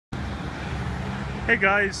Hey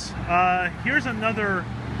guys, here's another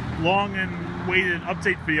long and waited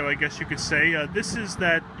update video, I guess you could say. This is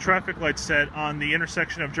that traffic light set on the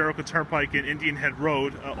intersection of Jericho Turnpike and Indian Head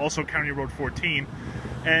Road, also County Road 14.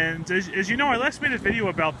 And as you know, I last made a video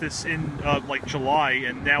about this in like July,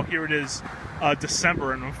 and now here it is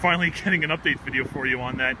December, and I'm finally getting an update video for you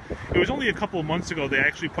on that. It was only a couple of months ago they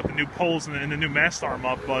actually put the new poles and the new mast arm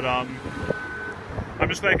up, but I'm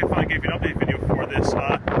just glad I can finally give you an update video for this.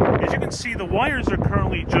 As you can see, the wires are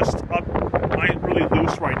currently just up, really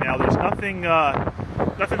loose right now. There's nothing,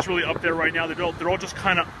 nothing's really up there right now. They're all just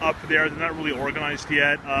kind of up there. They're not really organized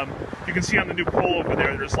yet. You can see on the new pole over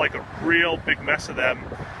there, there's like a real big mess of them.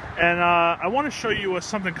 And I want to show you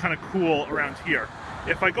something kind of cool around here.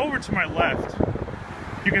 If I go over to my left,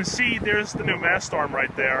 you can see there's the new mast arm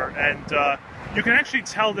right there, and you can actually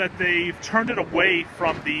tell that they've turned it away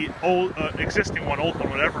from the old, existing one, old one,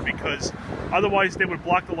 whatever, because otherwise they would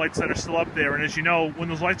block the lights that are still up there. And as you know, when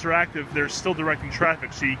those lights are active, they're still directing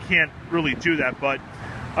traffic, so you can't really do that. But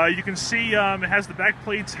you can see it has the back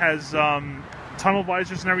plates, has tunnel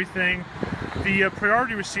visors and everything. The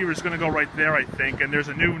priority receiver is going to go right there, I think, and there's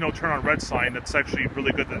a new no turn on red sign. That's actually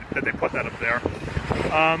really good that they put that up there.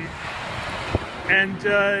 And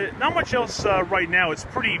not much else right now. It's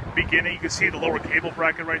pretty beginning. You can see the lower cable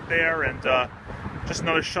bracket right there, and just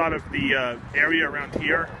another shot of the area around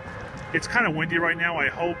here. It's kind of windy right now. I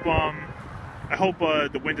hope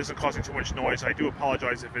the wind isn't causing too much noise. I do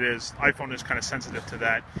apologize if it is. iPhone is kind of sensitive to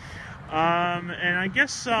that. And I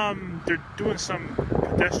guess they're doing some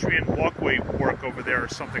pedestrian walkway work over there or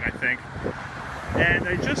something, I think. And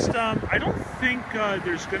I don't think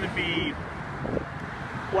there's going to be...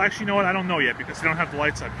 Well, actually, you know what? I don't know yet because they don't have the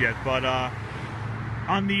lights up yet. But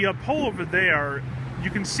on the pole over there, you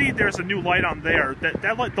can see there's a new light on there.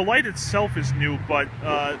 The light itself is new, but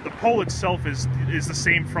the pole itself is the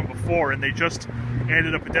same from before, and they just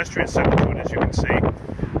added a pedestrian signal to it, as you can see.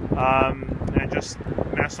 And just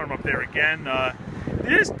mast arm up there again.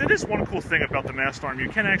 That is one cool thing about the mast arm. You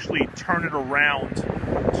can actually turn it around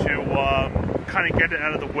to kind of get it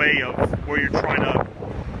out of the way of where you're trying to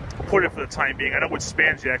put it for the time being. I know with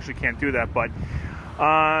spans you actually can't do that, but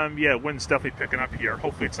yeah, wind's definitely picking up here.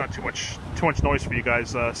 Hopefully it's not too much noise for you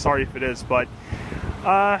guys. Sorry if it is, but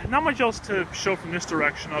not much else to show from this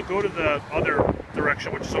direction. I'll go to the other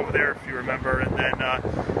direction, which is over there, if you remember, and then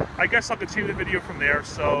I guess I'll continue the video from there,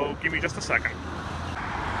 so give me just a second.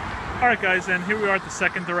 Alright guys, and here we are at the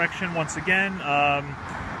second direction once again.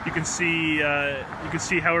 You can see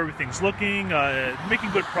how everything's looking,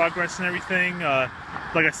 making good progress and everything.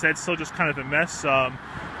 Like I said, still just kind of a mess.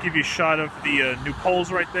 Give you a shot of the new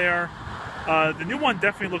poles right there. The new one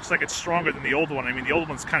definitely looks like it's stronger than the old one. I mean, the old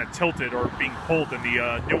one's kind of tilted or being pulled, and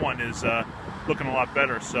the new one is looking a lot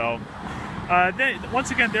better. So,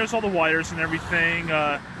 once again, there's all the wires and everything.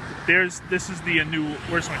 This is the new.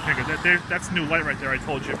 Where's my finger? That's the new light right there I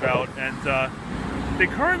told you about, and they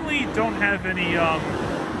currently don't have any.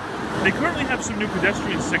 They currently have some new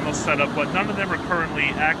pedestrian signals set up, but none of them are currently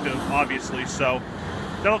active, obviously. So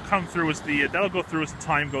that'll come through as that'll go through as the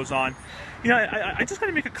time goes on. You know, I just got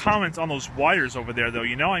to make a comment on those wires over there, though.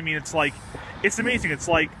 You know, I mean, it's like, it's amazing. It's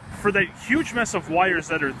like, for that huge mess of wires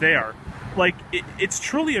that are there, like, it's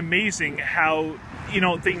truly amazing how, you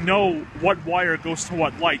know, they know what wire goes to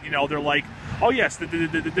what light. You know, they're like, oh yes,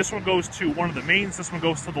 this one goes to one of the mains, this one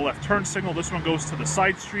goes to the left turn signal, this one goes to the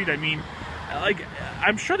side street. I mean, like,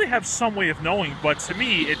 I'm sure they have some way of knowing, but to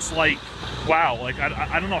me, it's like, wow, like,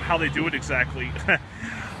 I don't know how they do it exactly.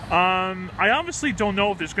 I obviously don't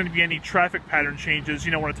know if there's going to be any traffic pattern changes,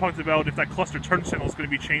 you know, when I talked about if that cluster turn signal is going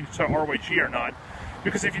to be changed to RYG or not.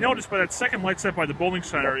 Because if you notice, by that second light set by the bowling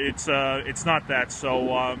center, it's not that,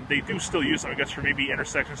 so they do still use them, I guess, for maybe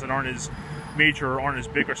intersections that aren't as major or aren't as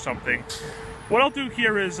big or something. What I'll do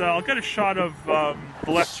here is I'll get a shot of the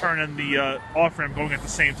left turn and the off-ramp going at the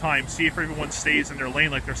same time, see if everyone stays in their lane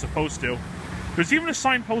like they're supposed to. There's even a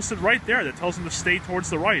sign posted right there that tells them to stay towards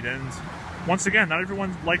the right, and once again, not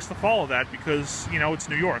everyone likes to follow that because, you know, it's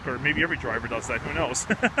New York, or maybe every driver does that, who knows.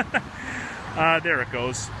 There it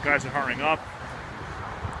goes. Guys are hurrying up.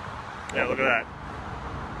 Yeah, look at that.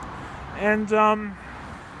 And,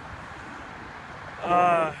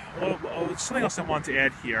 well, something else I want to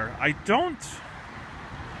add here. I don't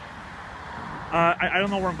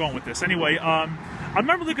know where I'm going with this. Anyway, I'm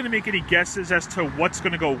not really going to make any guesses as to what's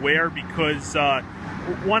going to go where because,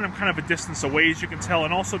 one, I'm kind of a distance away, as you can tell,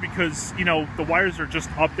 and also because, you know, the wires are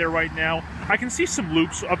just up there right now. I can see some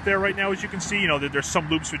loops up there right now, as you can see. You know, there's some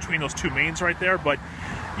loops between those two mains right there, but,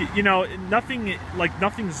 you know,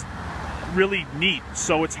 nothing's really neat,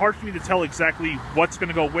 so it's hard for me to tell exactly what's going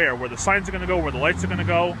to go where the signs are going to go, where the lights are going to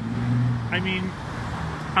go. I mean,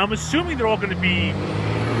 I'm assuming they're all going to be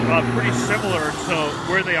pretty similar to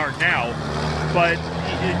where they are now, but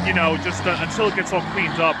you know, just until it gets all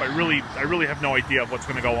cleaned up, I really have no idea of what's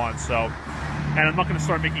going to go on. So, and I'm not going to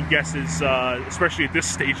start making guesses, especially at this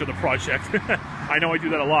stage of the project. I know I do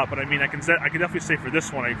that a lot, but I mean, I can definitely say for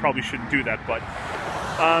this one, I probably shouldn't do that. But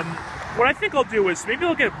what I think I'll do is maybe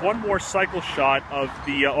I'll get one more cycle shot of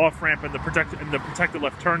the off ramp and the protected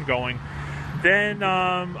left turn going. Then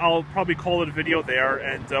I'll probably call it a video there,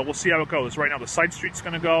 and we'll see how it goes. Right now, the side street's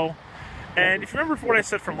going to go. And if you remember what I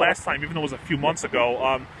said from last time, even though it was a few months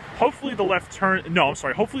ago, hopefully the left turn, no, I'm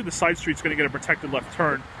sorry, hopefully the side street's going to get a protected left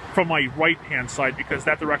turn from my right-hand side, because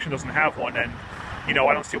that direction doesn't have one, and, you know,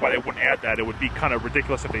 I don't see why they wouldn't add that. It would be kind of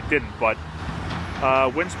ridiculous if they didn't, but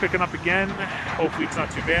wind's picking up again. Hopefully it's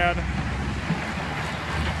not too bad.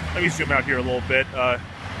 Let me zoom out here a little bit,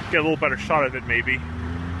 get a little better shot of it, maybe.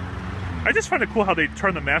 I just find it cool how they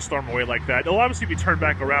turn the mast arm away like that. It'll obviously be turned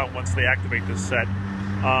back around once they activate this set.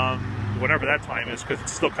 Whenever that time is, because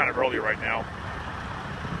it's still kind of early right now.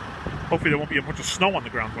 Hopefully there won't be a bunch of snow on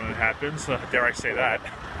the ground when it happens, dare I say that.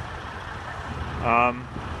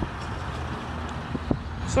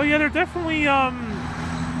 So yeah, they're definitely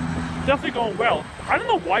going well. I don't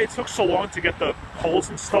know why it took so long to get the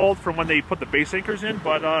poles installed from when they put the base anchors in,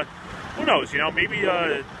 but who knows, you know, maybe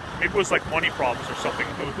it was like money problems or something,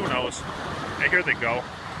 who knows. And here they go.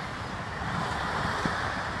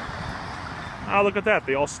 Oh, look at that!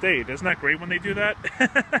 They all stayed. Isn't that great when they do that?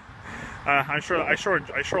 I sure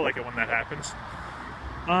like it when that happens.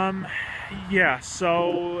 Yeah.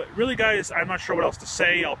 So really, guys, I'm not sure what else to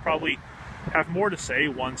say. I'll probably have more to say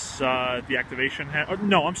once the activation.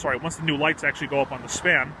 No, I'm sorry. Once the new lights actually go up on the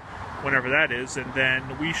span, whenever that is, and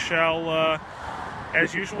then we shall,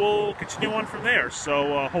 as usual, continue on from there.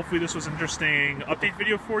 So hopefully this was an interesting update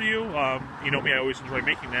video for you. You know me; I always enjoy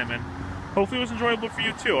making them, and hopefully it was enjoyable for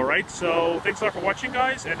you too, alright? So, thanks a lot for watching,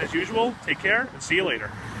 guys, and as usual, take care, and see you later.